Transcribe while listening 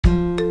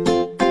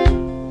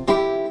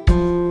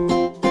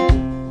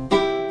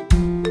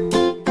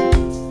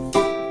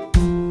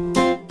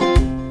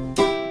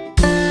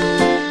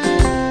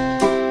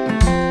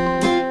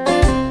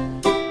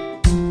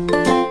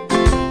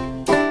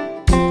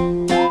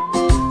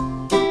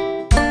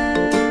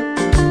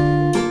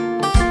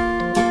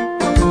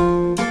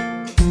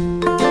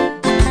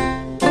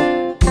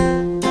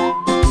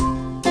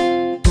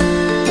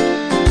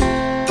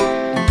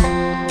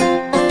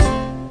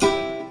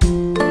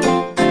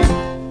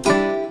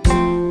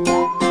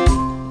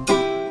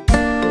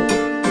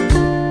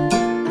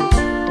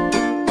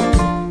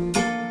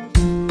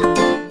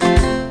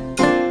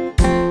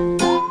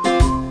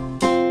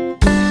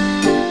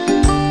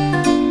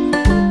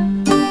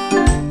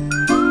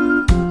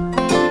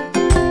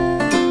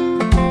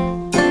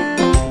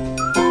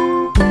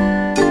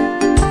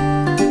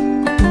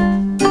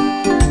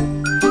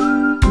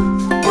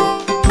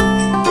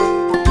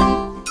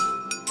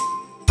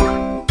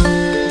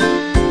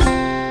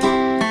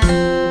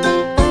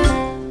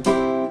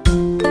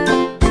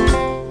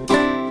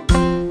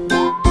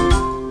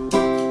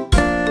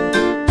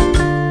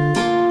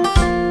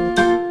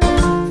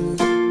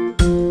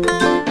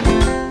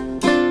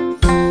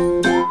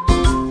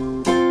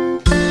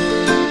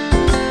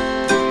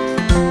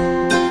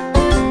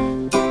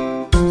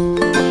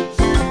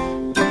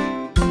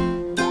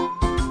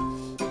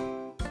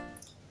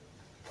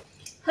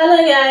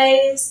Hello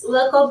guys,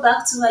 welcome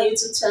back to my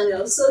YouTube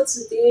channel. So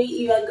today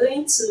you are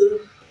going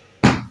to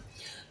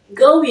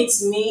go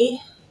with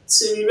me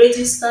to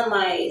register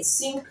my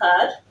SIM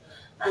card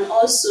and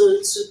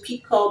also to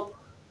pick up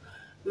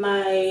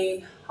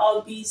my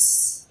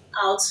hobbies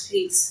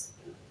outfit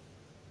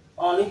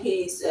on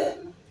his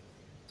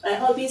my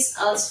hobbies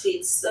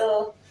outfit.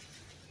 So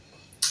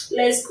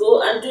let's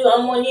go and do our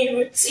morning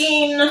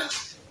routine.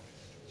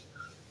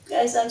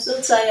 Guys, I'm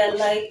so tired,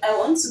 like I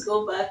want to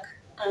go back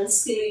and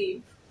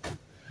sleep.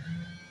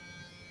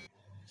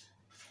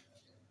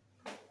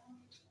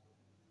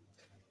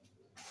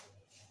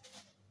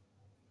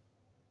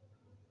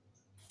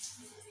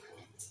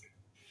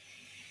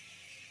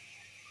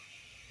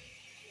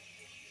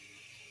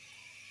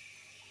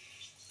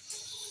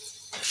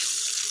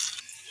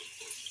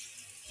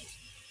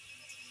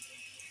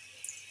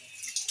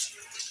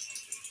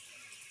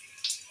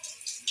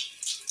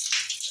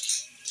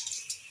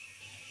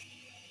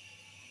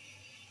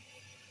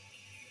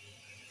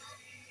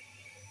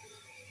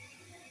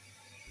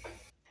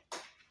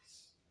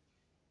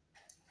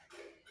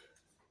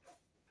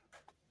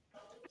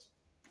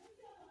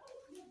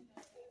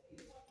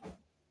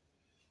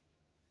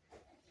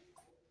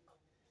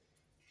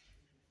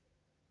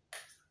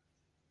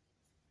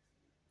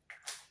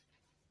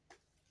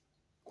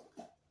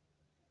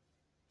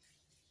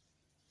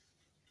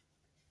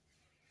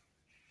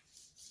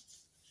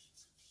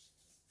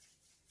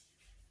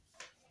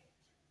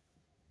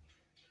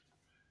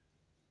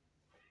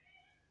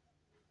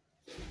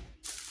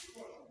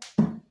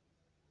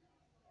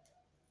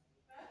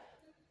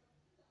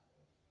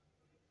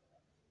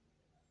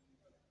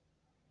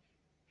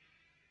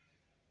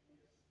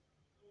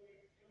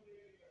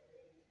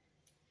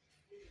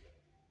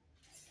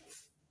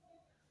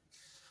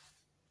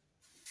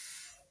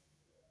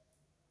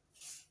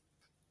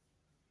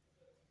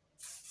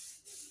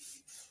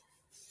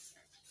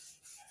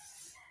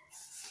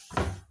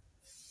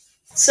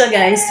 So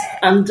guys,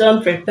 I'm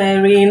done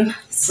preparing.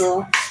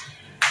 So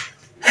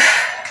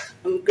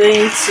I'm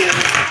going to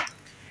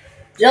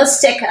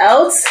just check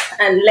out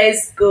and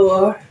let's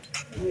go.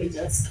 Let me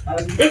just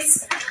on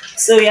this.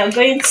 So we are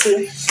going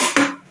to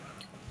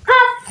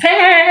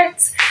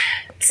perfect.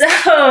 So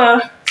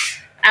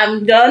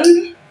I'm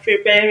done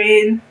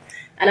preparing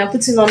and I'm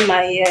putting on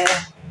my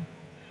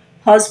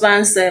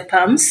husband's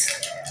pumps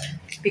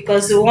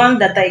because the one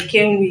that I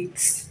came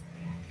with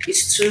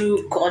is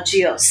too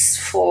gorgeous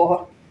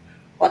for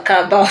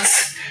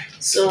walkabout.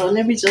 So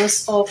let me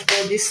just off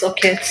all these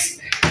sockets.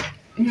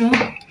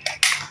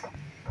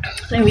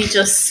 Let me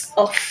just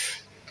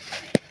off.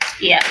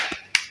 Yeah.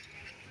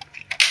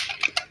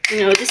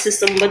 This is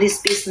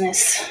somebody's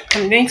business.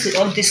 I'm going to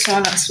off this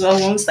one as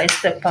well once I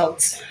step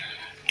out.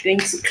 I'm going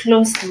to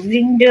close the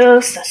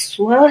windows as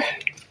well.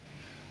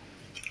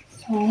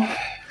 So,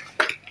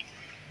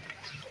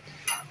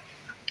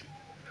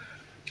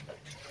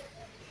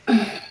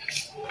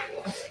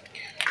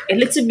 a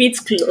little bit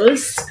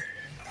close.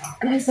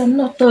 Guys, I'm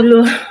not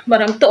tall,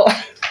 but I'm tall.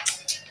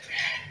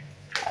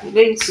 I'm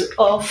going to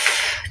off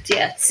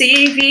their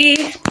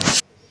TV.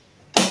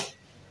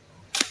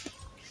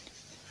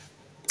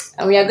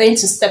 And we are going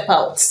to step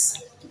out.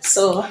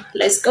 So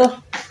let's go.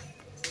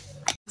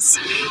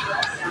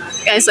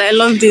 Guys, I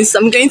love this.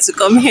 I'm going to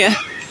come here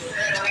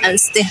and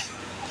stay.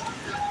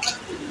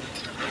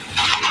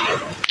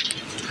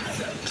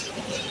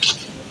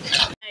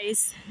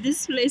 Guys,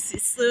 this place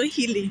is so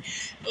hilly.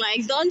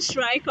 Like, don't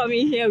try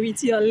coming here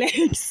with your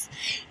legs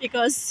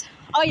because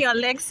all your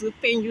legs will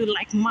pain you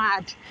like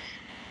mad.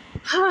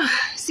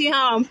 See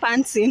how I'm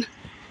panting?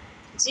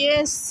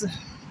 Yes.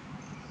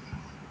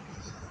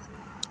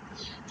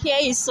 Here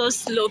is so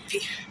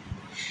slopey,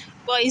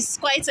 but it's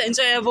quite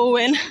enjoyable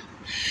when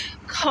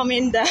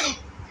coming down.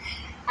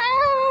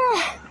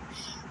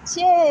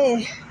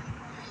 Yeah,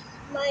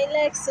 my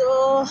legs.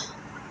 Oh,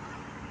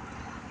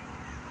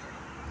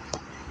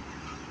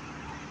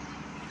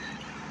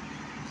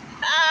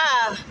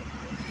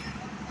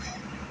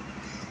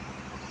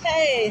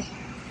 hey,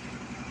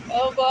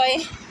 oh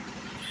boy.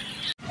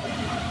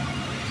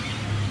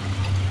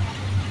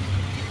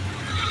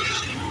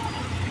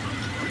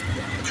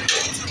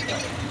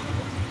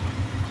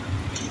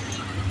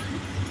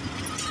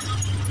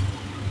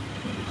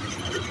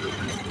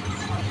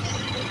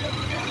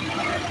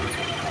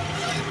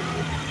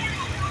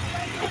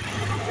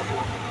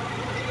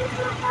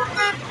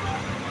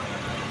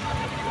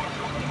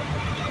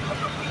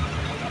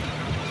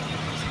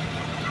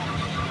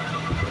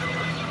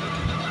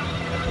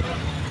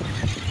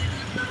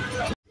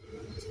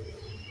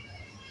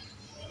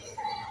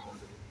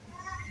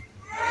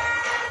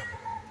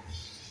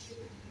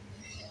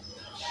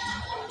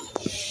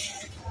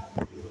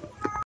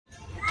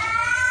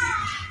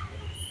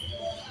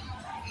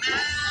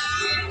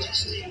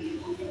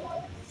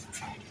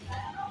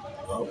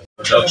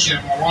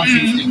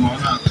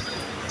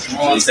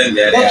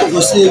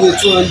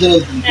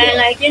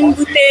 Like in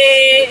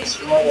Bute,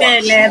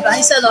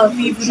 instead of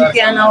people,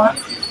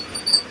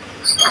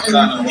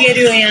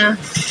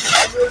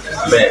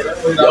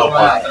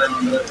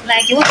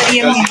 Like what are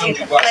you mean?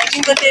 Like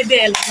you got a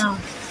bell now.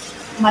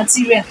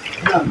 Material.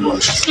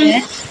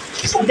 Yeah.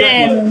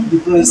 Then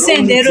you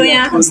send the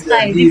royal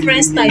style,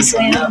 different styles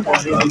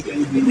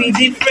with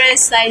different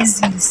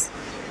sizes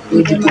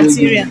with the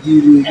material.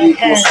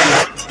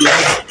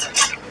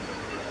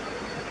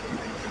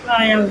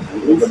 I am.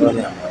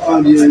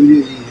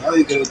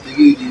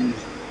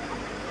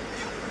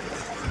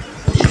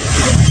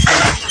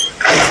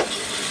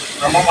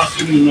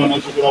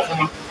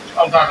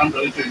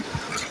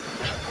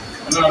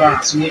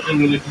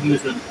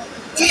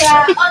 We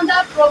are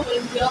under promo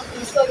in the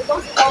office, so we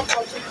don't call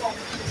for chicken.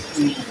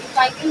 You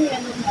can give me a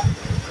number.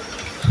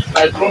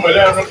 Like promo,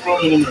 let me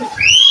promo number.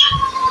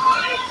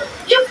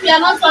 If we are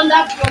not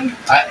under promo,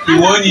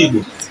 you won't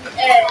even.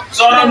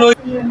 So I don't know.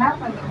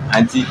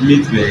 Auntie,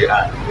 meet me. Meet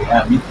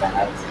my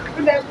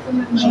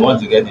auntie. She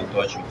wants to get in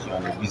touch with you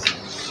on the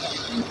business.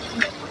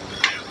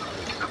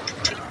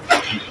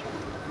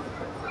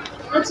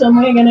 That's what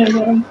I'm going to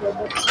do.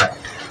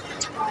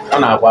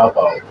 On our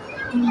papa.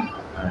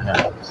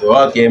 So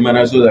okay,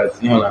 man, so that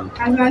you know.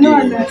 I know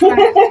understand.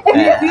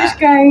 This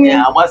kind.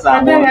 Yeah, what's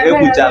up?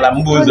 Ekuchala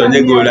mbuzo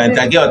nyego na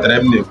ntage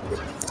otremne.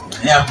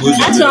 Yeah,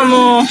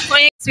 mbuzo.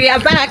 We are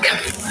back.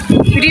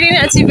 We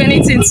didn't achieve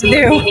anything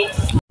today.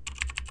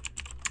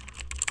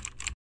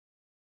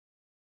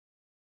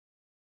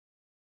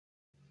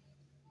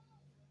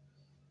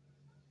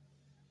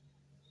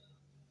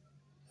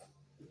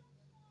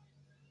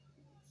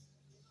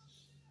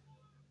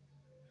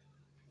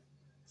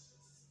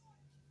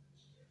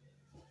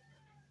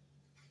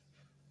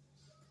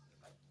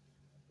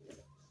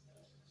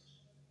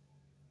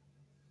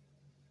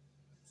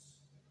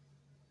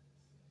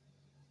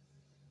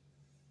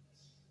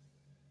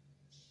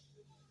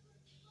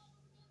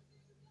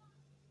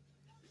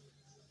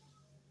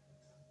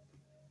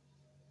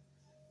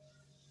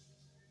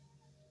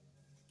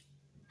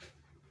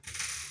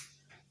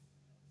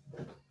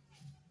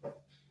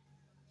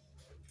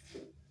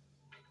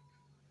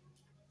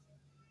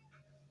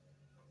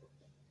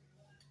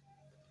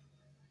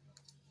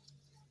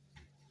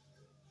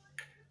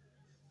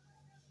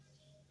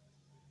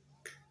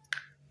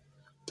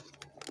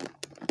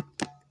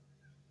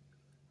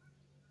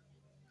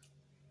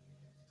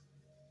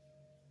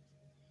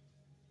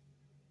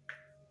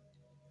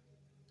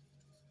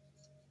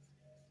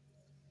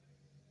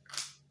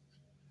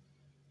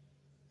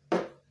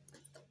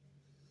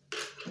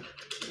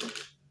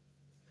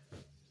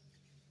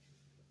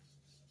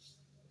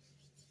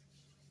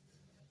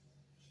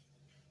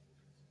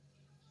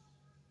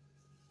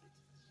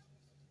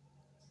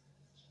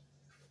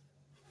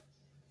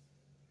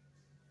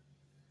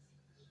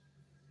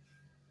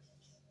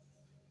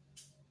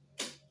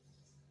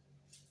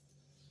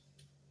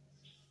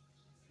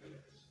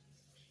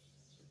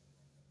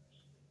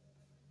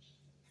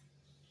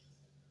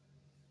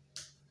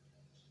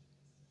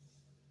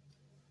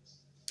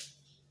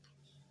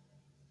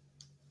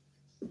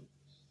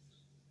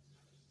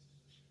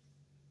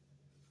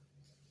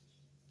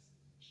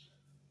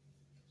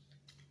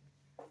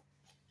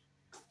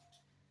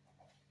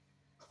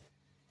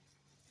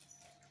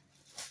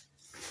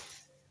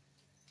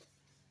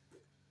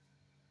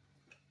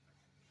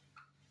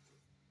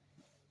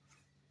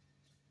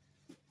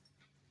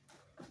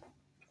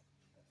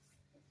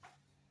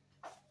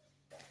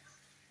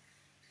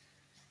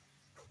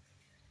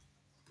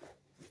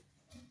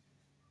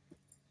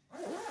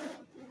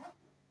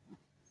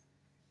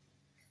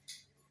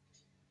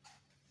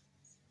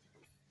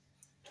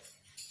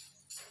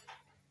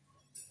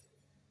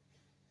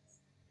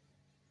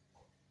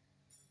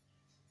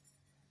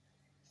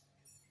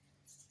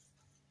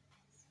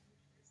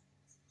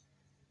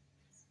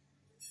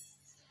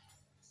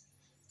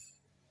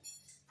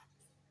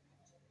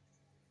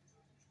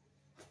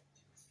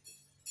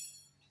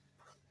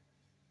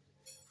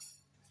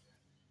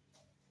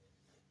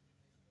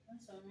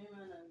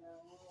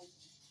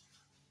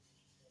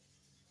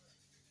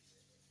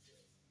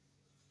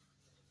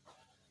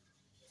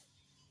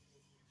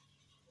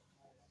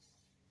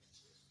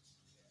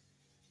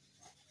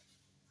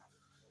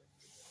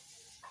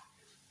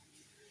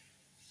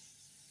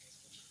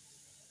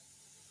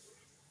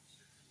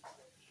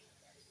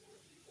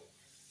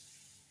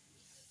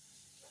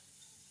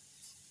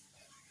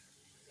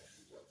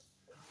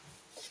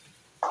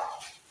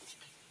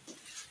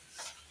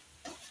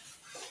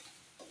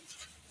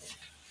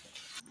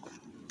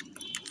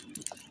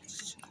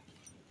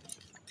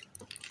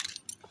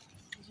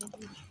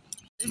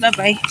 Bye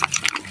bye.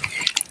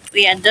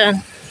 We are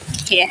done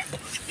here.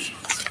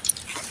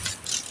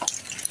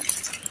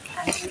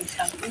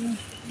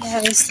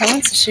 Yes, I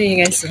want to show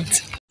you guys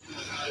something.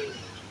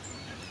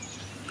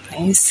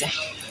 Can you see?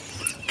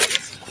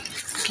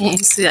 Can you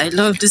see? I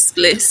love this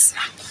place.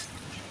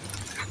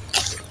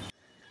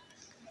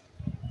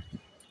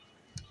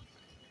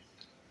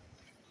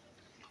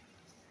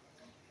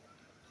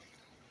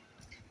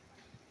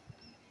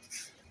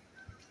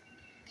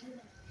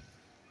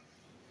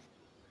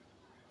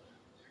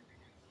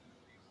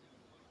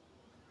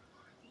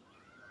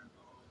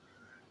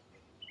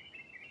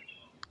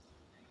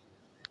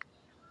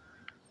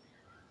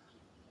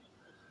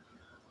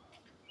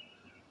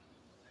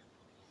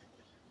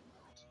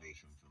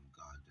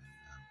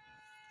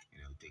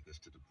 take us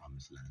to the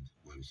promised land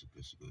where we're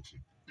supposed to go to.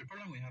 The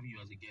problem we have you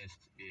as a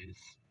guest is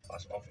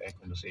us off-air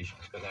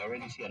conversations, because I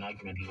already see an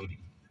argument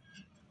loading.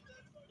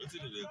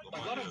 A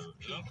lot of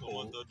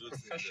people,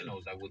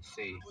 professionals, I would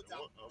say,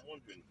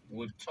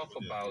 would talk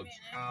about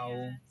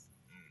how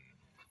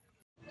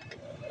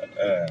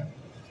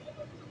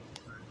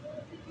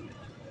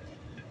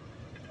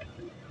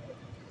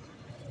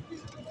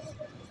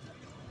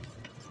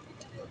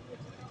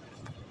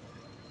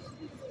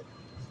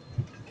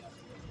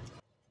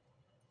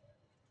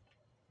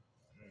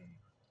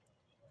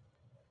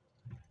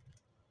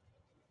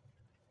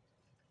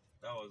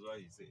that was what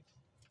he said.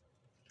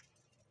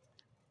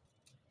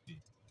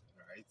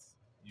 Right?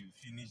 You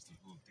finished the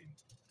whole thing.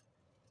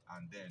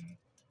 And then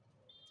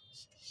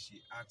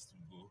she asked to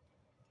go.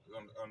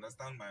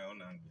 Understand my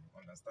own angle.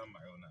 Understand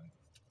my own angle.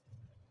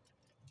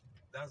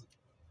 That's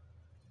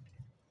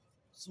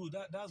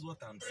what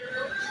I'm saying.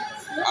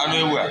 I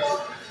mean, where?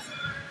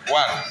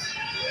 One.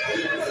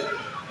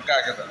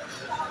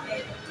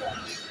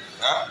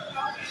 Huh?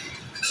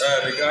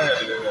 The guy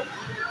had it.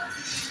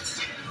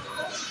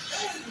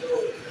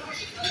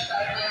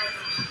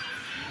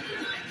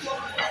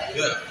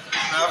 Yeah.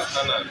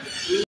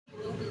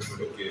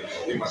 Okay.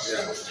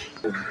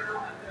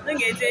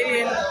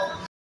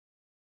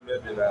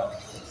 Maybe now.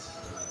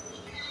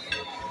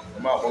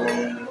 I'm out for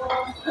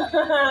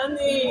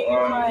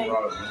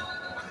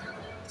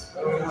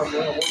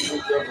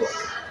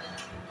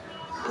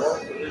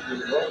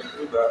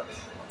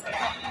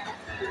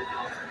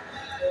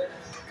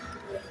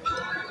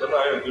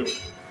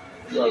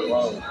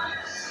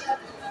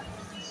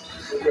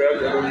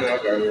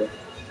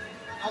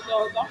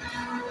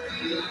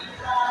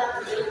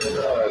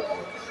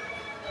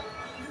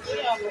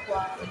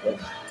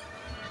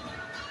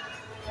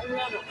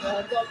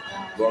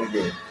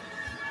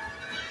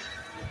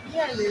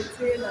Yeah, they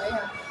say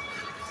that.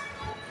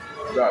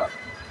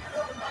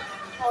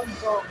 Hot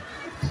dog.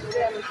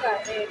 Yeah, look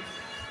at egg.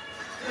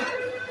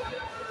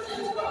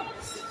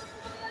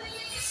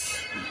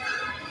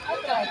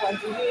 I can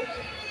do it.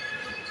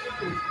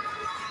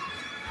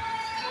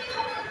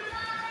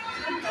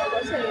 I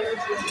was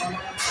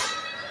saying